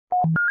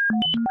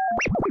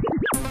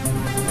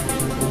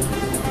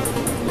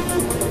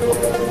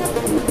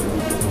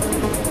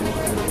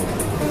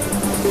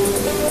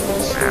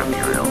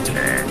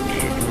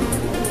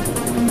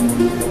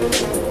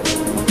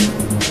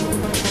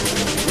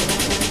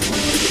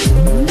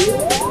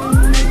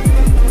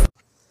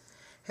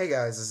Hey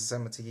guys, this is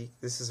MTG.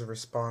 This is a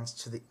response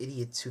to the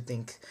idiots who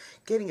think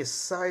getting a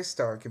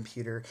Psystar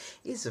computer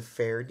is a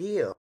fair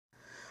deal.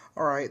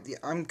 Alright,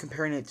 I'm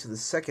comparing it to the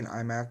second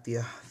iMac, the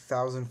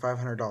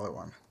 $1,500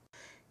 one.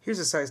 Here's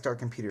a Psystar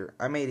computer.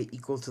 I made it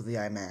equal to the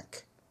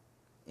iMac.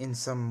 In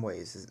some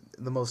ways,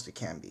 the most it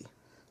can be.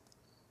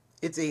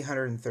 It's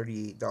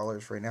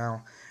 $838 right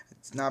now.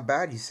 It's not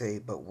bad, you say,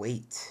 but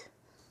wait.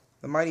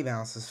 The Mighty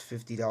Mouse is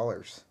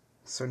 $50.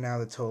 So now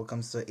the total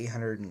comes to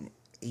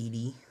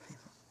 $888.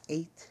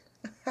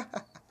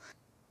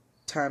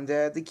 Time to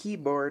add the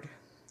keyboard.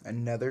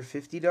 Another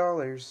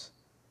 $50.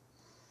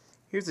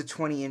 Here's a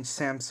 20-inch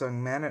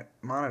Samsung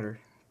monitor.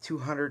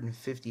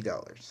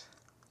 $250.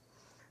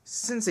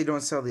 Since they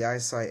don't sell the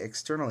iSight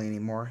externally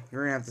anymore,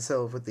 you're going to have to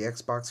sell it with the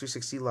Xbox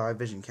 360 Live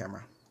Vision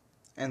camera.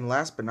 And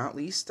last but not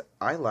least,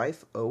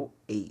 iLife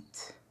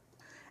 08.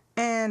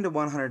 And a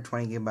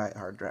 120GB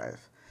hard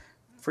drive.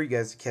 For you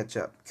guys to catch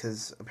up,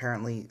 because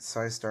apparently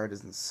Psystar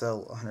doesn't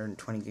sell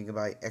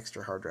 120GB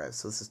extra hard drives,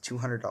 so this is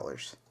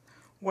 $200.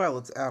 Well,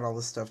 let's add all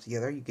this stuff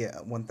together. You get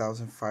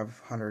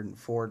 $1,504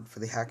 for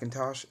the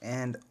Hackintosh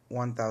and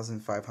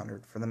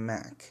 $1,500 for the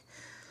Mac.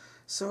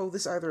 So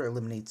this either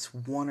eliminates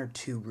one or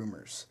two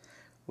rumors,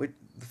 with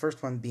the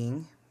first one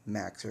being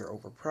Macs are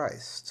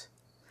overpriced.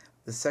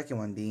 The second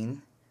one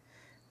being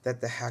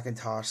that the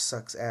Hackintosh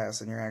sucks ass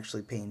and you're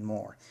actually paying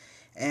more.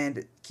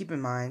 And keep in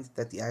mind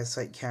that the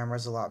iSight camera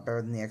is a lot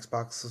better than the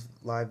Xbox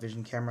Live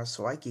Vision camera,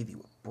 so I gave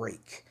you a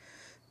break.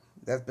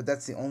 But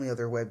that's the only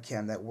other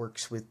webcam that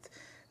works with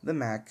the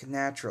Mac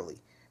naturally.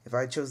 If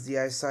I chose the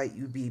iSight,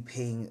 you'd be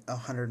paying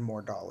 $100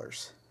 more.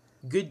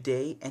 Good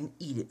day and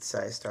eat it,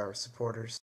 Psystar supporters.